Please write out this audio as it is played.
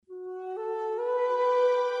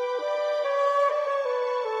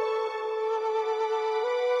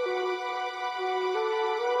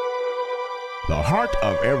The heart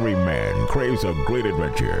of every man craves a great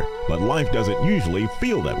adventure, but life doesn't usually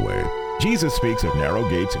feel that way. Jesus speaks of narrow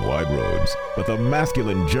gates and wide roads, but the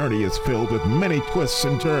masculine journey is filled with many twists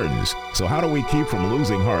and turns. So how do we keep from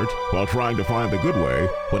losing heart while trying to find the good way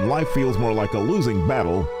when life feels more like a losing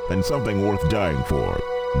battle than something worth dying for?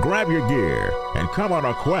 Grab your gear and come on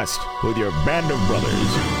a quest with your band of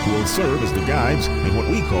brothers who will serve as the guides in what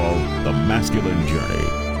we call the masculine journey.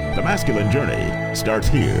 The masculine journey starts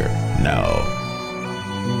here now.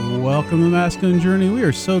 Welcome to the Masculine Journey. We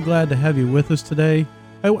are so glad to have you with us today.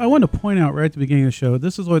 I want to point out right at the beginning of the show,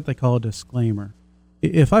 this is what they call a disclaimer.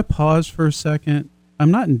 If I pause for a second,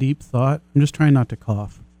 I'm not in deep thought. I'm just trying not to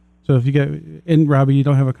cough. So if you get, and Robbie, you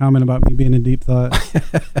don't have a comment about me being in deep thought?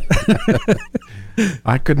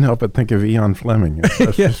 I couldn't help but think of Ian Fleming.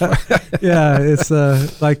 Yeah, it's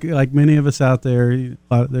like many of us out there,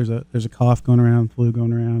 there's a cough going around, flu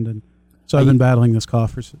going around, and so I've been battling this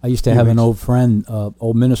cough for I used to have an old friend,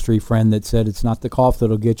 old ministry friend that said it's not the cough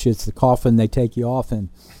that'll get you, it's the coffin they take you off in.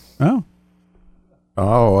 Oh,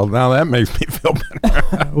 well, now that makes me feel better.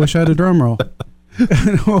 I wish I had a drum roll.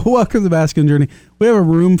 Welcome to the Masculine Journey. We have a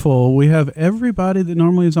room full. We have everybody that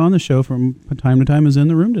normally is on the show from time to time is in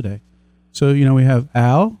the room today. So, we have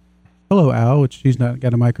Al. Hello, Al, which he's not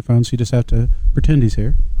got a microphone, so you just have to pretend he's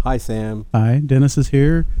here. Hi, Sam. Hi. Dennis is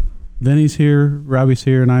here. Vinny's here. Robbie's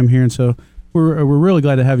here, and I'm here. And so we're really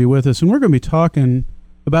glad to have you with us. And we're going to be talking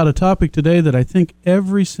about a topic today that I think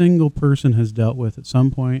every single person has dealt with at some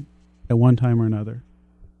point, at one time or another.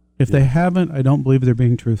 If they haven't, I don't believe they're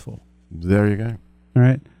being truthful. There you go. All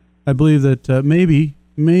right. I believe that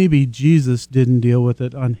maybe Jesus didn't deal with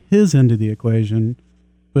it on his end of the equation,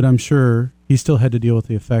 but I'm sure he still had to deal with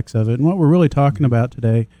the effects of it. And what we're really talking about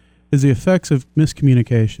today is the effects of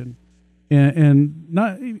miscommunication. And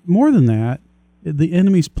not more than that, the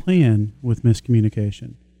enemy's plan with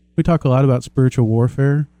miscommunication. We talk a lot about spiritual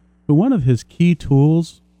warfare, but one of his key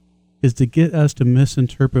tools is to get us to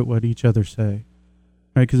misinterpret what each other say.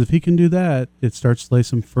 Right? Because if he can do that, it starts to lay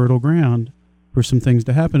some fertile ground for some things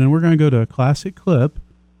to happen. And we're going to go to a classic clip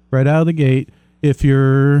right out of the gate. If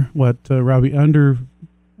you're, Robbie, under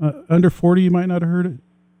 40, you might not have heard it.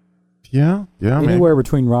 Yeah. Anywhere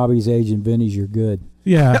between Robbie's age and Vinny's, you're good.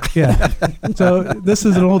 Yeah. So this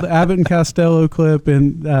is an old Abbott and Costello clip,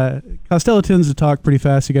 and Costello tends to talk pretty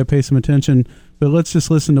fast. You got to pay some attention, but let's just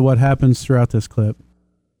listen to what happens throughout this clip.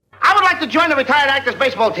 I would like to join the retired actors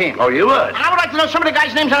baseball team. Oh, you would? And I would like to know some of the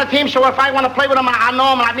guys' names on the team, so if I want to play with them, I know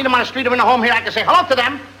them, and I meet them on the street or in the home here, I can say hello to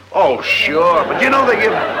them. Oh, sure. But they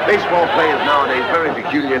give baseball players nowadays very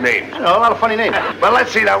peculiar names. I know, a lot of funny names. Well,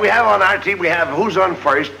 let's see. Now, we have on our team, we have who's on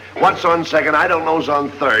first, what's on second, I don't know's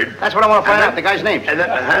on third. That's what I want to find out, the guy's names. And then,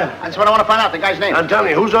 That's what I want to find out, the guy's names. I'm telling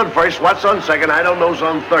you, who's on first, what's on second, I don't know's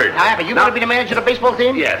on third. Now, but you going to be the manager of the baseball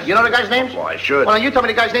team? Yes. You know the guy's names? Well, I should. Well, you tell me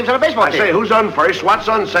the guy's names on the baseball team. I say, who's on first, what's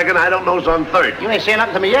on second, I don't know's on third. You ain't saying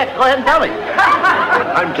nothing to me yet. Go ahead and tell me.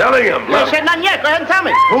 I'm telling him. You ain't said nothing yet. Go ahead and tell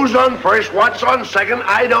me. Who's on first, what's on second,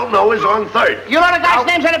 I don't know is on third. You know the guy's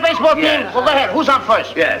names on the baseball team? Yes. Well, go ahead. Who's on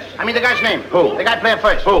first? Yes. I mean the guy's name. Who? The guy playing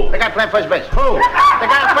first. Who? The guy playing first base. Who? The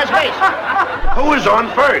guy on first base. Who is on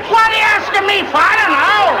first? What are you asking me for? I don't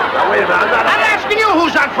know. Now, wait a minute, I'm asking you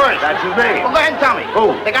who's on first. That's his name. Well, go ahead and tell me.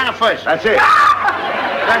 Who? The guy on first. That's it.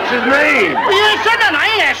 That's his name. Well, you ain't said nothing. I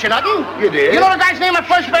ain't asked you nothing. You did. You know the guy's name on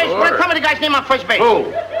first base? Sure. Well, tell me the guy's name on first base. Who?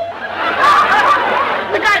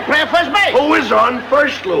 The guy playing first base. Who is on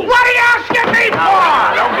first, Lou? What are you asking me for?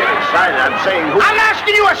 Don't get excited. I'm saying who. I'm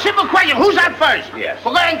asking you a simple question. Who's on first? Yes.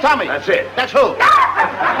 Well, go ahead and tell me. That's it. That's who?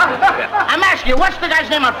 I'm asking you, what's the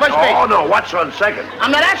guy's name on first base? Oh, no. What's on second?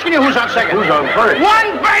 I'm not asking you who's on second. Who's on first?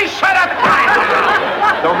 One base at a time.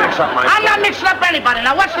 Don't mix up my I'm not mixing up anybody.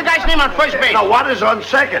 Now, what's the guy's name on first base? Now, what is on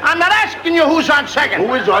second? I'm not asking you who's on second.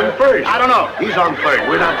 Who is on first? I don't know. He's on third.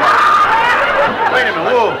 We're not talking. Wait a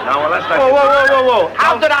minute. Whoa. Now, well, let's not. Whoa.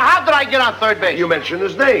 How did I get on third base? You mentioned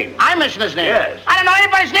his name. I mentioned his name. Yes. I don't know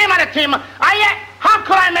anybody's name on the team. How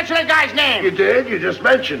could I mention a guy's name? You did. You just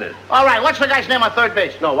mentioned it. All right, what's the guy's name on third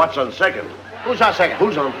base? No, what's on second? Who's on second?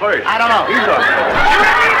 Who's on first? I don't know. He's on first.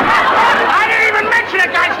 I didn't even mention a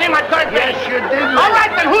guy's name on third base. Yes, you did. All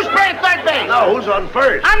right, then who's playing third base? No, who's on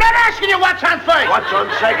first? I'm not asking you what's on first. What's on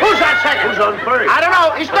second? Who's on second? Who's on first? I don't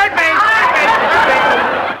know. He's third base.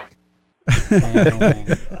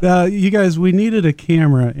 You guys, we needed a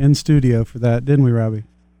camera in studio for that, didn't we, Robbie?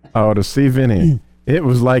 Oh, to see Vinny. It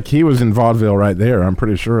was like he was in vaudeville right there. I'm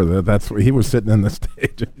pretty sure that's where he was sitting on the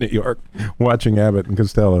stage in New York watching Abbott and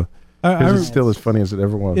Costello. It's still as funny as it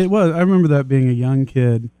ever was. It was. I remember that being a young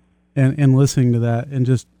kid and listening to that and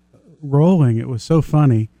just rolling. It was so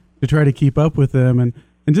funny to try to keep up with them.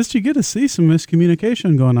 And And just you get to see some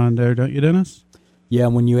miscommunication going on there, don't you, Dennis? Yeah,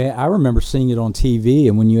 I remember seeing it on TV,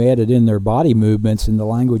 and when you added in their body movements and the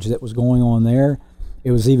language that was going on there,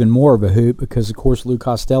 it was even more of a hoot because, of course, Lou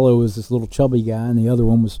Costello was this little chubby guy, and the other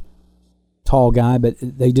one was tall guy, but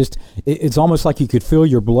it's almost like you could feel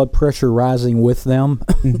your blood pressure rising with them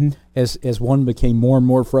mm-hmm. as one became more and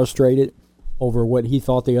more frustrated over what he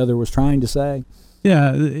thought the other was trying to say.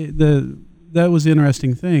 Yeah, that was the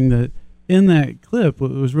interesting thing, that in that clip,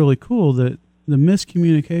 it was really cool that the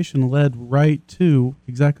miscommunication led right to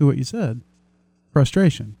exactly what you said,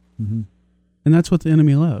 frustration. Mm-hmm. And that's what the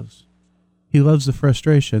enemy loves. He loves the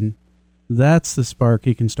frustration. That's the spark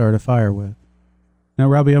he can start a fire with. Now,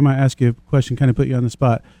 Robbie, I might ask you a question, kind of put you on the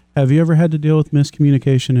spot. Have you ever had to deal with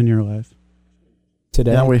miscommunication in your life?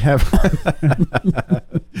 Today? Yeah, we have.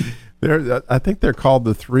 I think they're called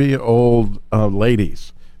the three old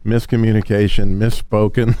ladies. Miscommunication,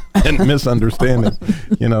 misspoken, and misunderstanding.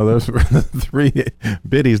 Those were the three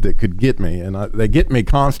biddies that could get me, and they get me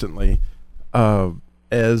constantly.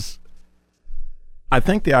 As I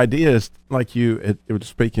think the idea is, like it was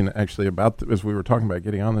speaking actually about, as we were talking about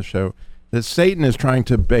getting on the show, that Satan is trying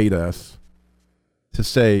to bait us to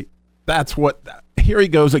say, here he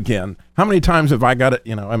goes again. How many times have I got it?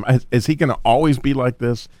 Is he going to always be like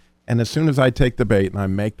this? And as soon as I take the bait and I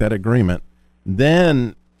make that agreement,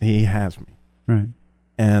 then he has me. Right.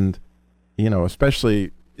 And, especially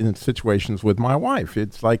in situations with my wife,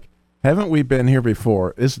 it's like, haven't we been here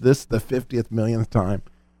before? Is this the 50th millionth time?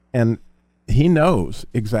 And he knows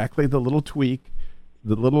exactly the little tweak,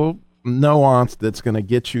 the little nuance that's going to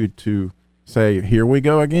get you to say, here we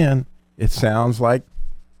go again. It sounds like,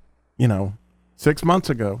 6 months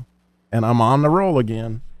ago, and I'm on the roll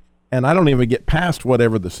again. And I don't even get past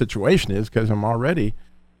whatever the situation is because I'm already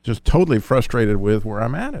just totally frustrated with where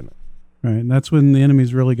I'm at in it. Right, and that's when the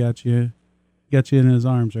enemy's really got you in his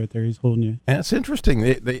arms right there. He's holding you. And it's interesting.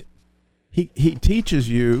 He teaches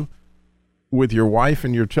you with your wife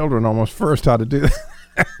and your children almost first how to do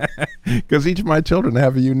that. Because each of my children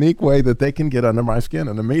have a unique way that they can get under my skin,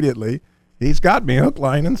 and immediately he's got me hook,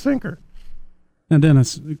 line, and sinker. Now,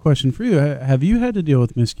 Dennis, a question for you. Have you had to deal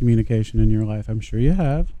with miscommunication in your life? I'm sure you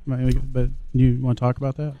have, but you want to talk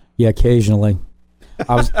about that? Yeah, occasionally.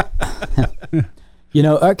 I was,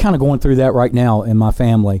 I'm kind of going through that right now in my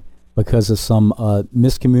family because of some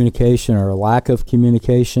miscommunication or lack of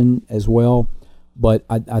communication as well. But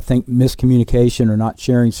I think miscommunication or not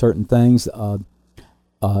sharing certain things.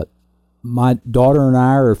 My daughter and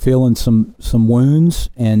I are feeling some wounds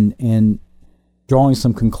and drawing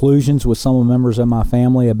some conclusions with some of the members of my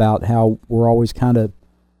family about how we're always kind of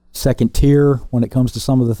second tier when it comes to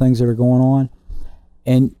some of the things that are going on.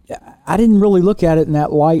 And I didn't really look at it in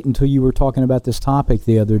that light until you were talking about this topic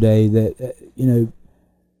the other day that,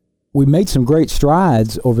 we made some great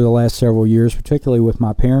strides over the last several years, particularly with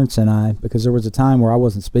my parents and I, because there was a time where I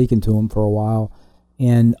wasn't speaking to them for a while.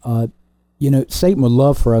 And, Satan would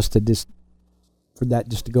love for us to for that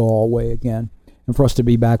just to go all the way again and for us to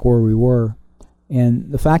be back where we were.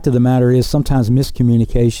 And the fact of the matter is sometimes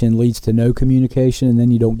miscommunication leads to no communication and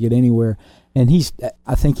then you don't get anywhere. And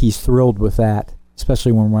I think he's thrilled with that,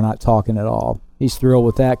 especially when we're not talking at all. He's thrilled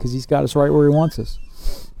with that because he's got us right where he wants us.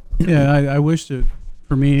 Yeah, I wish that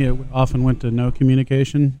for me it often went to no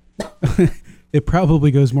communication. It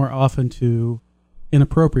probably goes more often to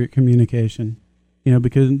inappropriate communication,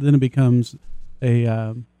 because then it becomes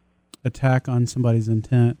a attack on somebody's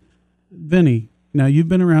intent. Vinny, now you've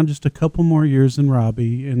been around just a couple more years than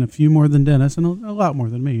Robbie and a few more than Dennis and a lot more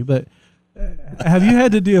than me, but have you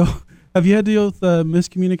had to deal with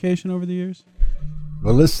miscommunication over the years?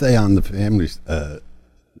 Well, let's stay on the family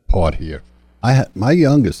part here. My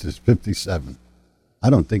youngest is 57. I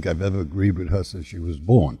don't think I've ever agreed with her since she was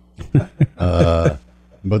born.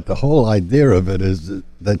 But the whole idea of it is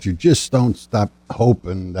that you just don't stop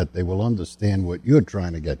hoping that they will understand what you're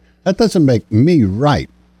trying to get. That doesn't make me right,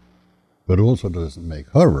 but also doesn't make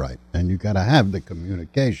her right. And you got to have the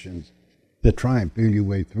communications to try and feel your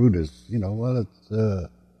way through this. It's an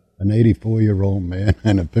 84-year-old man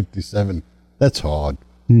and a 57. That's hard.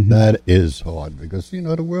 Mm-hmm. That is hard because,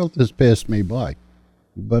 the world has passed me by.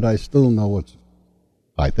 But I still know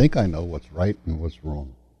I think I know what's right and what's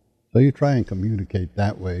wrong. So you try and communicate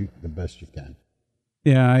that way the best you can.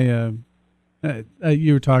 Yeah,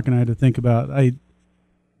 you were talking, I had to think about,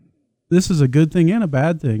 this is a good thing and a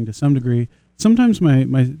bad thing to some degree. Sometimes my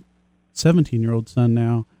 17-year-old son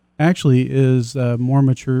now actually is more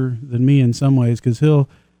mature than me in some ways because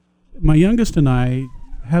my youngest and I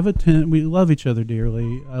we love each other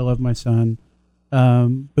dearly. I love my son,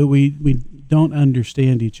 but we don't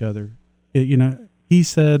understand each other. he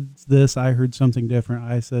said this, I heard something different,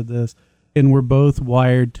 I said this, and we're both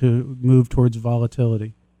wired to move towards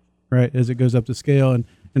volatility, right, as it goes up the scale. And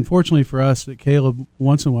fortunately for us, Caleb,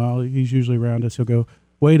 once in a while, he's usually around us, he'll go,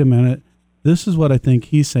 wait a minute, this is what I think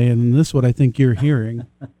he's saying, and this is what I think you're hearing.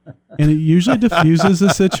 And it usually diffuses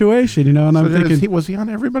the situation, you know, and So I'm thinking, was he on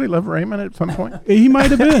Everybody Love Raymond at some point? he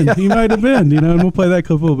might have been, you know, and we'll play that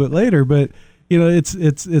clip a little bit later. But, you know,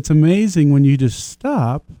 it's amazing when you just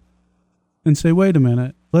stop and say, wait a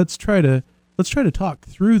minute, let's try to talk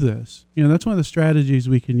through this. You know, that's one of the strategies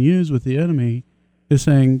we can use with the enemy, is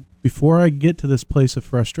saying, before I get to this place of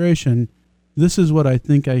frustration, this is what I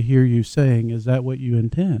think I hear you saying. Is that what you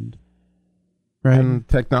intend? Right. And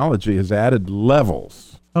technology has added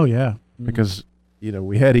levels. Oh, yeah. Because, you know,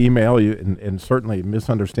 we had email, and certainly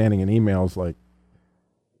misunderstanding in emails, like,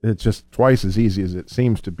 it's just twice as easy as it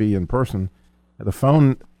seems to be in person. The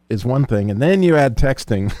phone is one thing, and then you add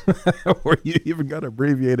texting, where you even got to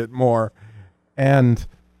abbreviate it more. And,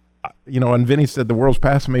 you know, and Vinny said, the world's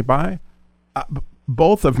passing me by.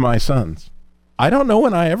 Both of my sons, I don't know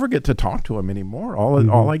when I ever get to talk to them anymore.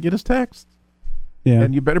 All I get is text. Yeah.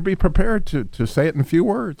 And you better be prepared to say it in a few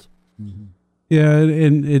words. Mm-hmm. Yeah,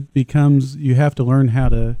 and it becomes, you have to learn how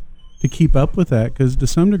to keep up with that, because to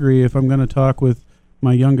some degree, if I'm going to talk with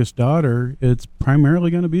my youngest daughter, it's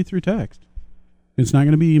primarily going to be through text. It's not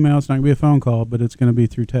going to be email, it's not going to be a phone call, but it's going to be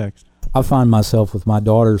through text. I find myself with my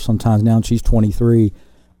daughter sometimes now, she's 23,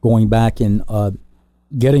 going back and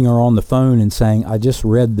getting her on the phone and saying, I just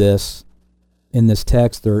read this in this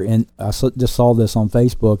text, or just saw this on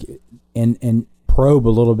Facebook, and probe a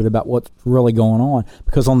little bit about what's really going on,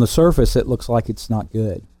 because on the surface it looks like it's not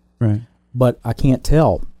good. Right. But I can't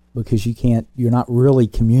tell, because you're not really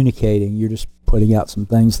communicating, you're just putting out some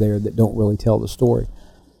things there that don't really tell the story.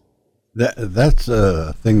 That's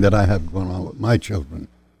a thing that I have going on with my children.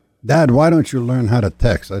 Dad, why don't you learn how to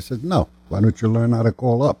text? I said, no. Why don't you learn how to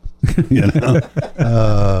call up? You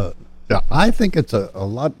know, I think it's a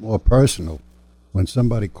lot more personal when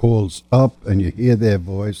somebody calls up and you hear their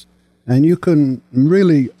voice and you can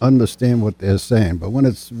really understand what they're saying. But when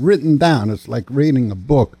it's written down, it's like reading a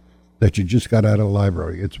book that you just got out of the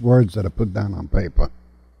library. It's words that are put down on paper.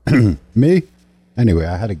 Me? Anyway,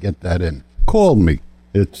 I had to get that in. Call me.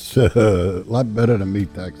 It's a lot better than me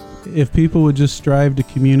texting. If people would just strive to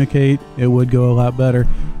communicate, it would go a lot better.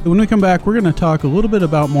 But when we come back, we're going to talk a little bit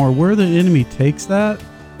about more where the enemy takes that,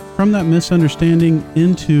 from that misunderstanding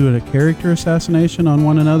into a character assassination on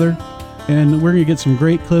one another. And we're going to get some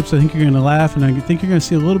great clips. I think you're going to laugh, and I think you're going to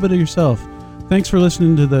see a little bit of yourself. Thanks for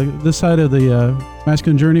listening to this side of the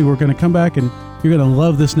Masculine Journey. We're going to come back, and you're going to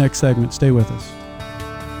love this next segment. Stay with us.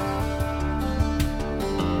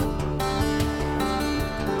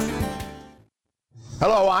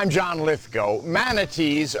 Hello, I'm John Lithgow.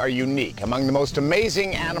 Manatees are unique, among the most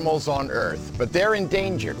amazing animals on Earth, but they're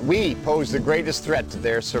endangered. We pose the greatest threat to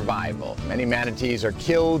their survival. Many manatees are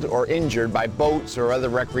killed or injured by boats or other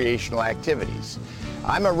recreational activities.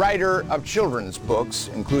 I'm a writer of children's books,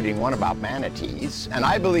 including one about manatees, and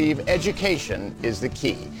I believe education is the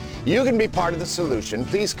key. You can be part of the solution.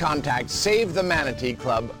 Please contact Save the Manatee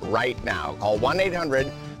Club right now. Call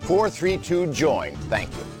 1-800-432-JOIN. Thank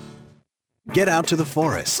you. Get out to the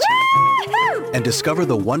forest and discover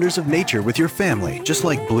the wonders of nature with your family, just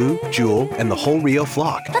like Blue, Jewel, and the whole Rio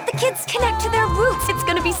flock. Let the kids connect to their roots. It's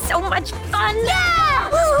going to be so much fun. Yeah!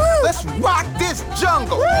 Woo-hoo! Let's rock this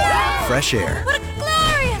jungle. Woo-hoo! Fresh air. What a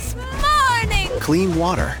glorious morning. Clean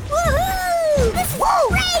water. Woo-hoo! This is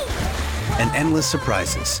great. And endless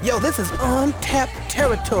surprises. Yo, this is untapped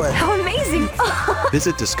territory. How amazing.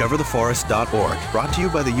 Visit discovertheforest.org. Brought to you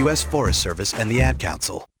by the U.S. Forest Service and the Ad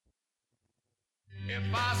Council.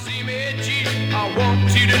 If I see me cheat, I want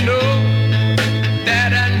you to know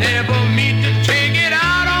that I never mean to take it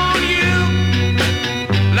out on you.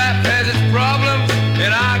 Life has its problems,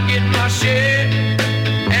 and I get my share.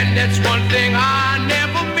 And that's one thing I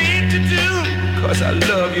never mean to do, 'cause I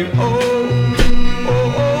love you. Oh,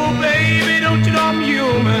 baby, don't you know I'm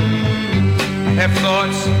human? I have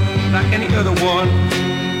thoughts like any other one.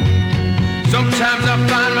 Sometimes I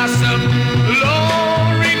find myself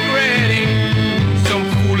alone regretting some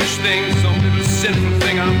foolish thing, some little sinful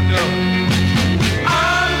thing I've done.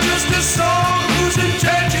 I'm just a soul whose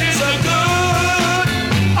intentions are good.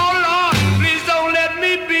 Oh Lord, please don't let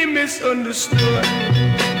me be misunderstood.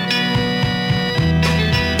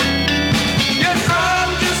 Yes,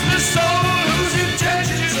 I'm just a soul whose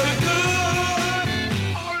intentions are good.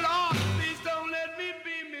 Oh Lord, please don't let me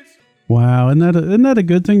be misunderstood. Wow, isn't that a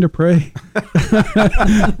good thing to pray?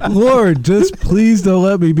 Lord, just please don't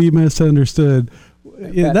let me be misunderstood.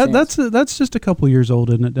 Yeah, that's just a couple years old,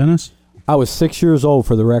 isn't it, Dennis? I was 6 years old,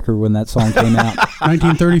 for the record, when that song came out.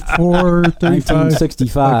 1934,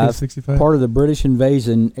 1965. Okay, 65. Part of the British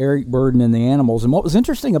invasion, Eric Burdon and the Animals. And what was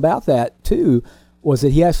interesting about that, too, was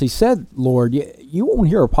that he actually said, Lord, you won't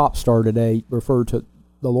hear a pop star today refer to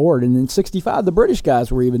the Lord. And in 65, the British guys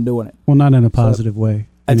were even doing it. Well, not in a positive way.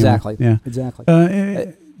 Exactly. Yeah. Exactly.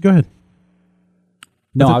 Go ahead.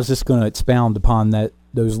 No, I was just going to expound upon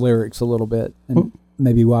those lyrics a little bit, and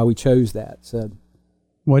maybe why we chose that. So,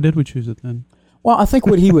 why did we choose it then? Well, I think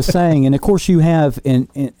what he was saying, and of course you have in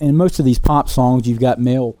most of these pop songs, you've got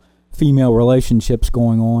male-female relationships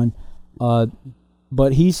going on,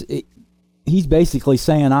 but he's basically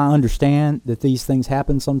saying, I understand that these things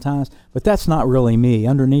happen sometimes, but that's not really me.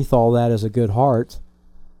 Underneath all that is a good heart,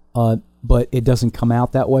 but it doesn't come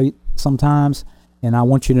out that way sometimes. And I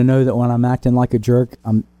want you to know that when I'm acting like a jerk,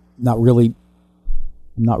 I'm not really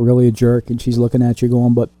a jerk. And she's looking at you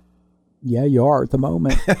going, but yeah, you are at the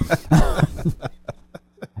moment.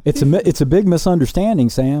 It's a big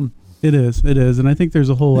misunderstanding, Sam. It is, and I think there's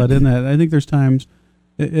a whole lot in that. I think there's times,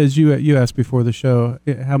 as you asked before the show,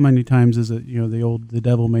 how many times is it, the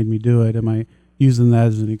devil made me do it? Am I using that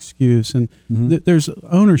as an excuse? And there's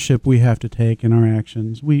ownership we have to take in our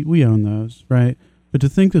actions. We own those, right? But to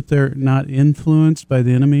think that they're not influenced by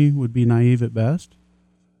the enemy would be naive at best,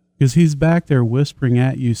 because he's back there whispering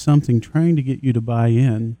at you something, trying to get you to buy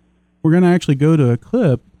in. We're going to actually go to a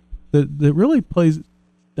clip that really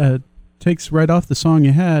takes right off the song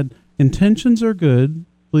you had. Intentions are good.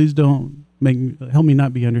 Please don't help me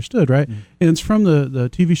not be understood, right? Mm-hmm. And it's from the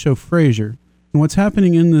TV show Frasier. And what's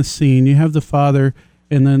happening in this scene, you have the father,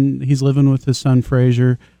 and then he's living with his son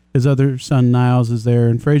Frasier. His other son Niles is there,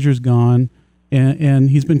 and Frasier's gone. And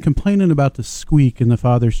he's been complaining about the squeak in the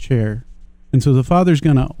father's chair. And so the father's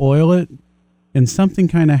going to oil it, and something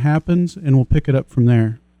kind of happens, and we'll pick it up from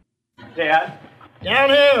there. Dad? Down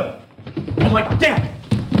here! I'm like, Dad!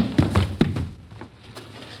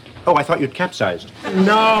 Oh, I thought you'd capsized.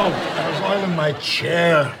 No, I was oiling my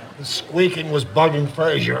chair. The squeaking was bugging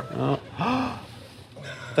Frasier.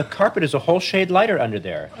 The carpet is a whole shade lighter under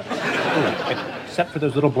there. Except for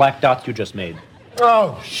those little black dots you just made.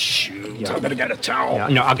 Oh, shoot. Yeah. I'm gonna get a towel. Yeah,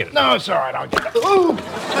 no, I'll get it. No, it's all right. I'll get it. Ooh.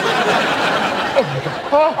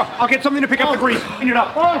 Oh, I'll get something to pick up the grease. Clean it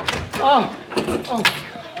up.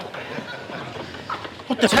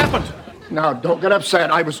 What just happened? Now, don't get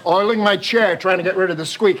upset. I was oiling my chair trying to get rid of the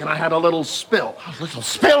squeak, and I had a little spill. A little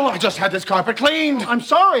spill? I just had this carpet cleaned. I'm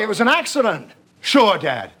sorry. It was an accident. Sure,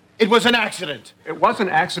 Dad. It was an accident. It was an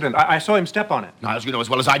accident. I saw him step on it. Now, as you know as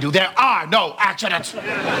well as I do, there are no accidents.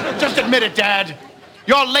 Just admit it, Dad.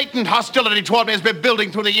 Your latent hostility toward me has been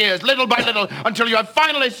building through the years, little by little, until you have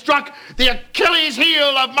finally struck the Achilles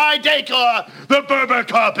heel of my decor, the Berber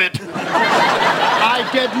carpet. I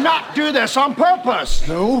did not do this on purpose.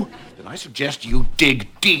 No? Then I suggest you dig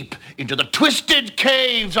deep into the twisted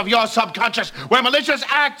caves of your subconscious, where malicious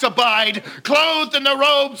acts abide, clothed in the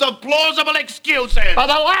robes of plausible excuses. For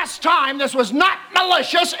the last time, this was not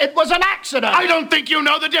malicious. It was an accident. I don't think you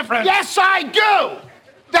know the difference. Yes, I do.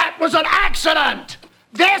 That was an accident.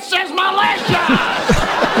 This is malicious.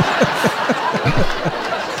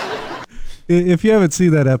 If you haven't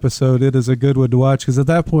seen that episode, it is a good one to watch, because at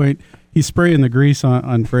that point, he's spraying the grease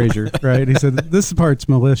on Frasier, right? He said, this part's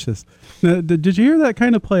malicious. Now, did you hear that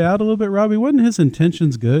kind of play out a little bit, Robbie? Wasn't his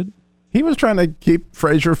intentions good? He was trying to keep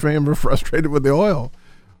Frasier from frustrated with the oil,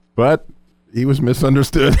 but he was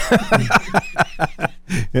misunderstood.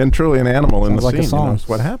 And truly an animal in the scene. That's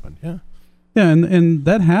what happened, yeah. Yeah, and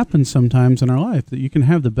that happens sometimes in our life, that you can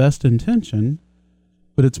have the best intention,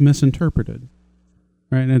 but it's misinterpreted,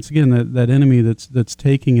 right? And it's, again, that enemy that's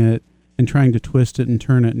taking it and trying to twist it and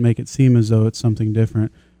turn it and make it seem as though it's something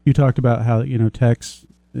different. You talked about how, texts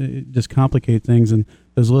just complicate things, and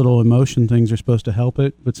those little emotion things are supposed to help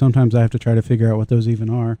it, but sometimes I have to try to figure out what those even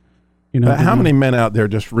are. But how many men out there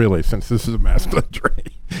just really, since this is a masculine trait,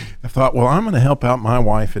 have thought, well, I'm going to help out my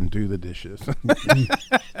wife and do the dishes.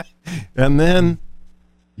 And then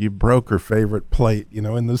you broke her favorite plate, in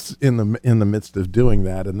the midst of doing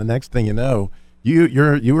that. And the next thing you know,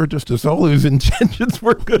 you were just a soul whose intentions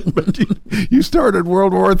were good, but you started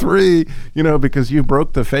World War III, because you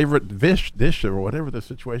broke the favorite dish or whatever the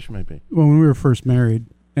situation may be. Well, when we were first married,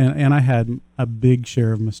 and I had a big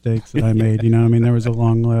share of mistakes that I made, there was a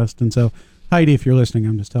long list. And so, Heidi, if you're listening,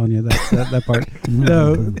 I'm just telling you that part.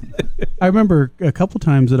 So, I remember a couple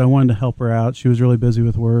times that I wanted to help her out. She was really busy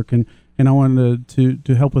with work, and I wanted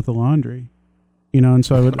to help with the laundry, and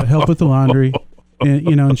so I would help with the laundry,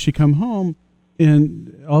 and she'd come home,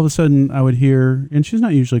 and all of a sudden I would hear, and she's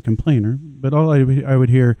not usually a complainer, but I would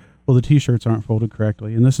hear, well, the T-shirts aren't folded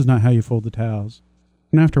correctly, and this is not how you fold the towels.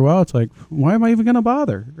 And after a while, it's like, why am I even going to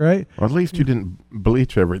bother, right? Well, at least you didn't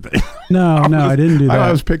bleach everything. No, I didn't do that.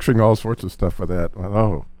 I was picturing all sorts of stuff with that.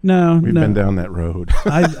 Well, we've been down that road.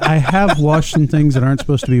 I have washed some things that aren't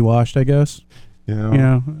supposed to be washed, I guess.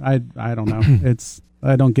 Yeah. I don't know.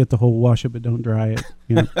 I don't get the whole wash it but don't dry it.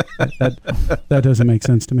 That doesn't make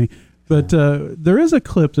sense to me. But there is a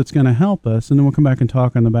clip that's going to help us, and then we'll come back and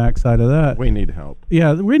talk on the backside of that. We need help.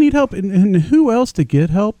 Yeah, we need help. And who else to get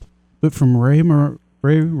help but from Ray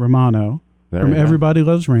Romano from Everybody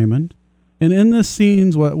Loves Raymond. And in this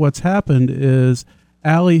scenes, what's happened is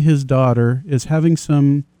Allie, his daughter, is having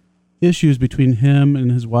some issues between him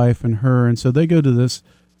and his wife and her. And so they go to this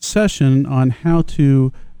session on how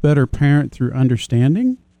to better parent through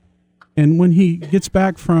understanding. And when he gets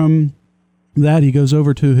back from that, he goes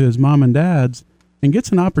over to his mom and dad's and gets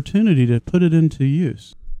an opportunity to put it into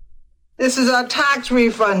use. This is our tax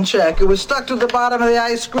refund check. It was stuck to the bottom of the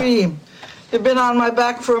ice cream. You've been on my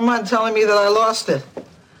back for a month telling me that I lost it.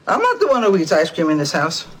 I'm not the one who eats ice cream in this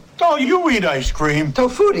house. Oh, you eat ice cream.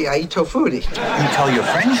 Tofutti. I eat tofutti. You tell your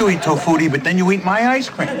friends you eat tofutti, but then you eat my ice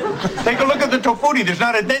cream. Take a look at the tofutti. There's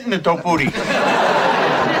not a dent in the tofutti.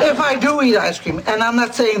 If I do eat ice cream, and I'm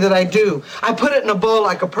not saying that I do, I put it in a bowl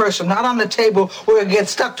like a person, not on the table where it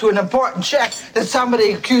gets stuck to an important check that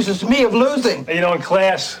somebody accuses me of losing. You know, in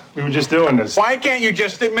class, we were just doing this. Why can't you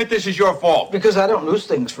just admit this is your fault? Because I don't lose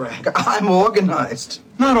things, Frank. I'm organized.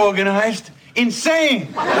 Not organized. Insane.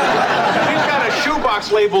 You've got a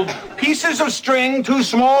shoebox labeled pieces of string too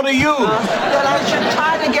small to use. That I should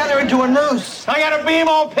tie together into a noose. I got a beam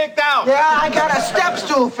all picked out. Yeah, I got a step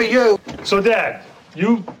stool for you. So, Dad,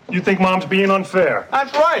 you think Mom's being unfair?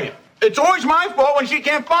 That's right. It's always my fault when she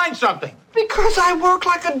can't find something. Because I work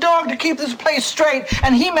like a dog to keep this place straight,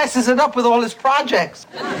 and he messes it up with all his projects.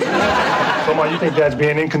 So, Mom, you think Dad's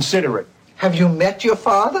being inconsiderate? Have you met your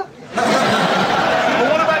father?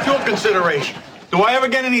 Well, what about your consideration? Do I ever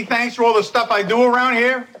get any thanks for all the stuff I do around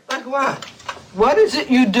here? Like what? What is it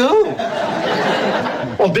you do?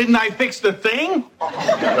 Well, didn't I fix the thing?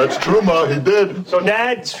 That's true, Ma, he did. So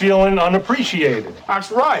Dad's feeling unappreciated. That's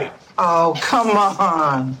right. Oh, come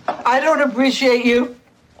on. I don't appreciate you.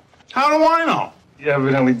 How do I know?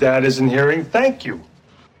 Evidently, Dad isn't hearing thank you.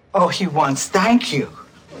 Oh, he wants thank you.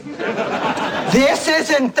 This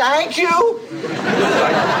isn't thank you?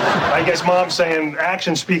 I guess Mom's saying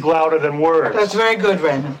actions speak louder than words. That's very good,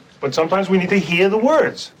 Raymond. But sometimes we need to hear the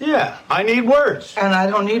words. Yeah, I need words. And I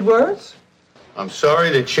don't need words? I'm sorry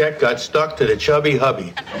the check got stuck to the chubby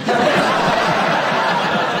hubby.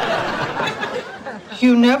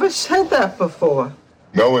 You never said that before.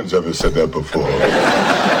 No one's ever said that before.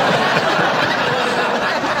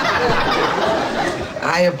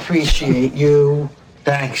 I appreciate you.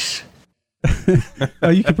 Thanks.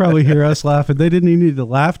 You could probably hear us laughing. They didn't even need the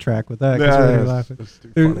laugh track with that. We're laughing.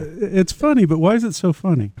 It's funny, but why is it so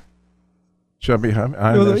funny? Chubby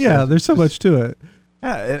hubby. Yeah, there's so much to it.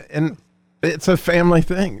 Yeah, and it's a family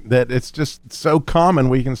thing that it's just so common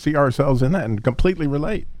we can see ourselves in that and completely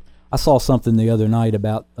relate. I saw something the other night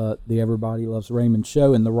about the Everybody Loves Raymond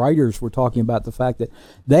show, and the writers were talking about the fact that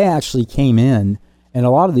they actually came in, and a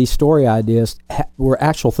lot of these story ideas were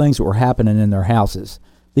actual things that were happening in their houses.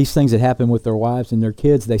 These things that happened with their wives and their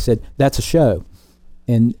kids, they said, that's a show.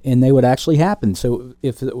 And they would actually happen. So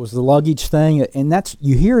if it was the luggage thing, and that's,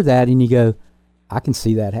 you hear that and you go, I can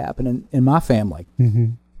see that happening in my family,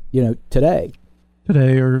 today.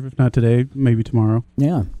 Today, or if not today, maybe tomorrow.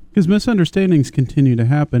 Yeah. Because misunderstandings continue to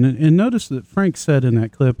happen. And notice that Frank said in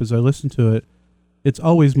that clip, as I listened to it, it's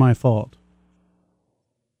always my fault.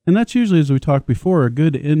 And that's usually, as we talked before, a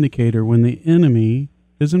good indicator when the enemy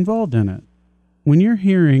is involved in it. When you're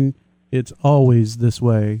hearing it's always this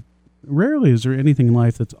way, rarely is there anything in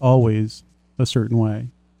life that's always a certain way.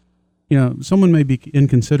 Someone may be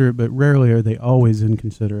inconsiderate, but rarely are they always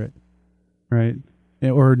inconsiderate, right?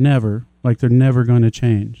 Or never, like they're never going to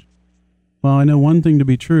change. Well, I know one thing to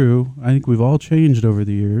be true. I think we've all changed over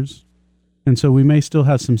the years. And so we may still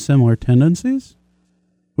have some similar tendencies,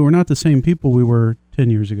 but we're not the same people we were 10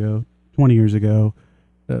 years ago, 20 years ago.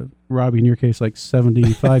 Robbie, in your case, like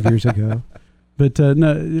 75 years ago. But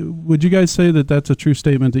no, would you guys say that that's a true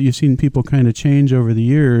statement, that you've seen people kind of change over the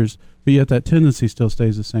years, but yet that tendency still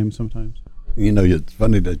stays the same sometimes? It's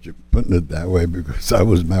funny that you're putting it that way, because I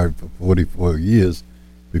was married for 44 years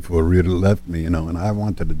before Rita left me, and I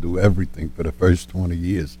wanted to do everything for the first 20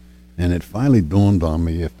 years. And it finally dawned on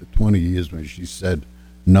me after 20 years when she said,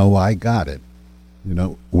 no, I got it.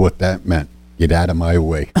 What that meant. Get out of my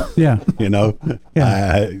way. Yeah.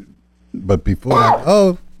 Yeah. But before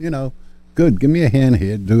that, good, give me a hand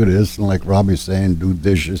here, do this, and like Robbie's saying, do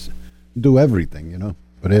dishes, do everything,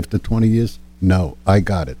 But after 20 years, No, I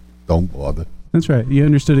got it. Don't bother. That's right. You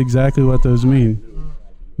understood exactly what those mean.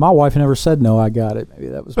 My wife never said no. I got it. Maybe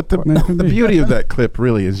that was. But the beauty of that clip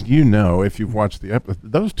really is, if you've watched the episode,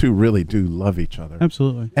 those two really do love each other.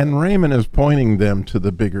 Absolutely. And Raymond is pointing them to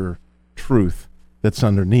the bigger truth that's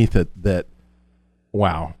underneath it. That,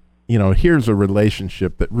 wow, here's a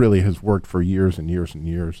relationship that really has worked for years and years and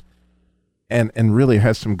years, and really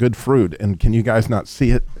has some good fruit. And can you guys not see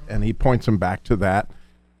it? And he points them back to that.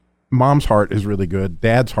 Mom's heart is really good.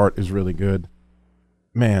 Dad's heart is really good.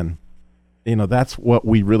 Man. That's what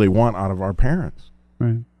we really want out of our parents.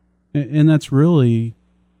 Right. And that's really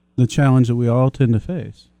the challenge that we all tend to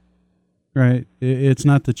face. Right. It's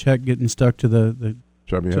not the check getting stuck to the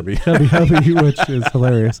chubby hubby, which is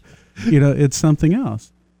hilarious. It's something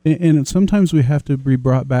else. And sometimes we have to be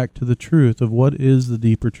brought back to the truth of what is the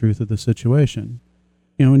deeper truth of the situation.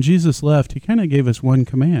 When Jesus left, he kind of gave us one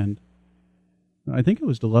command. I think it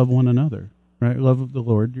was to love one another, right? Love the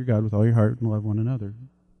Lord, your God, with all your heart, and love one another.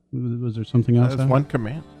 Was there something else? That's one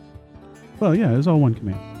command. Well, yeah, it was all one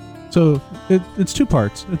command. So it's two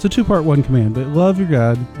parts. It's a two-part one command, but love your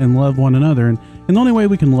God and love one another. And the only way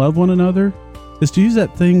we can love one another is to use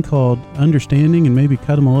that thing called understanding and maybe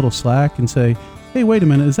cut them a little slack and say, hey, wait a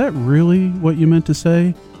minute, is that really what you meant to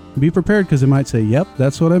say? Be prepared, because they might say, yep,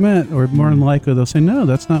 that's what I meant. Or more than likely, they'll say, no,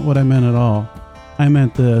 that's not what I meant at all. I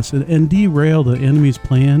meant this. And derail the enemy's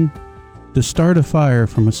plan to start a fire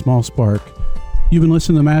from a small spark. You've been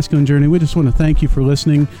listening to The Masculine Journey. We just want to thank you for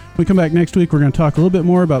listening. When we come back next week, we're going to talk a little bit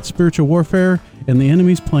more about spiritual warfare and the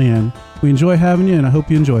enemy's plan. We enjoy having you, and I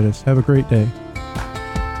hope you enjoyed us. Have a great day.